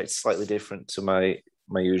project, slightly different to my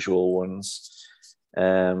usual ones.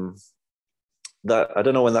 That I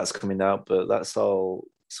don't know when that's coming out, but that's all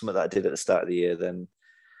something that I did at the start of the year. Then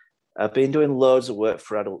I've been doing loads of work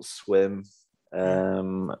for Adult Swim.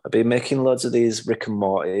 I've been making loads of these Rick and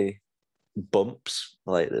Morty bumps,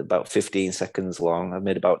 like about 15 seconds long. I've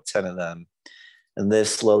made about 10 of them, and they're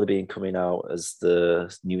slowly been coming out as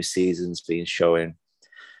the new season's been showing.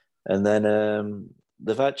 And then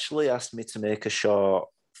they've actually asked me to make a short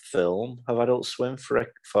film of Adult Swim for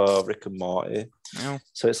Rick and Morty. Oh.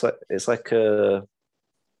 So it's like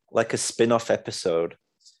a spin-off episode,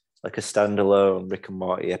 like a standalone Rick and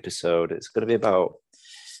Morty episode. It's going to be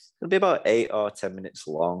about 8 or 10 minutes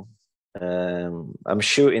long. I'm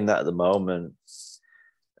shooting that at the moment,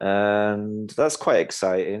 and that's quite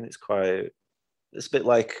exciting. It's a bit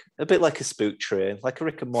like a spook train, like a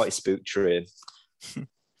Rick and Morty spook train.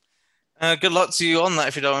 Good luck to you on that,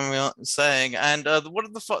 if you don't mind me saying. And what are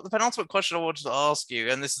the penultimate question I wanted to ask you,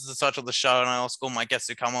 and this is the title of the show, and I ask all my guests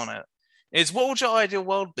who come on it, is what would your ideal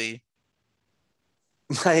world be?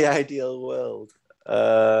 My ideal world.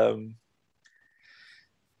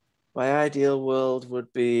 My ideal world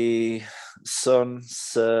would be sun,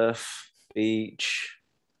 surf, beach,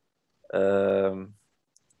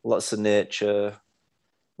 lots of nature,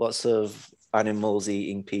 lots of animals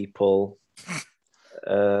eating people.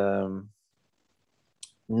 No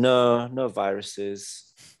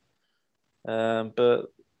viruses. But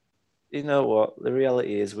you know what? The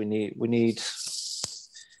reality is we need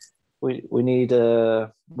we need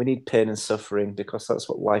pain and suffering because that's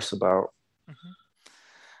what life's about.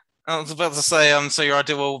 I was about to say, so your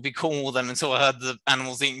idea would be Cornwall then until I heard the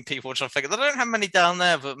animals eating people, which I figured they don't have many down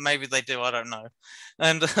there, but maybe they do. I don't know.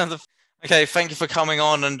 And okay, thank you for coming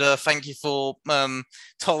on, and thank you for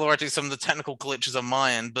tolerating some of the technical glitches on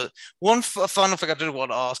my end. But one final thing I do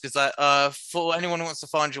want to ask is that for anyone who wants to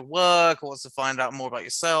find your work or wants to find out more about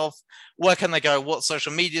yourself, where can they go? What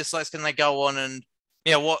social media sites can they go on? And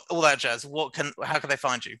yeah, what all that jazz. How can they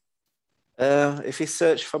find you? If you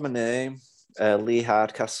search for my name, Lee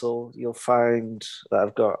Hardcastle, you'll find that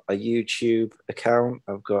I've got a YouTube account,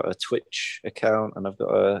 I've got a Twitch account, and I've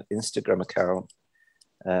got an Instagram account,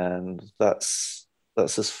 and that's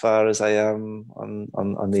as far as I am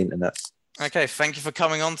on the internet. Okay, thank you for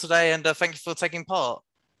coming on today, and thank you for taking part.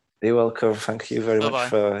 You're welcome. Thank you very Bye-bye. much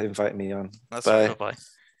for inviting me on. That's Bye. right. Bye.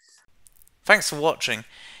 Thanks for watching.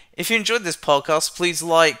 If you enjoyed this podcast, please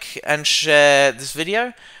like and share this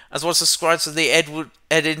video, as well as subscribe to the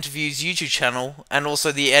Ed Interviews YouTube channel, and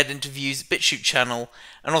also the Ed Interviews BitChute channel,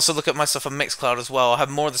 and also look at my stuff on Mixcloud as well. I'll have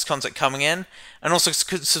more of this content coming in, and also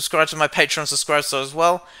subscribe to my Patreon subscribe star as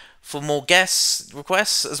well for more guest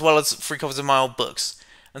requests, as well as free copies of my old books.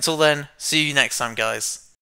 Until then, see you next time, guys.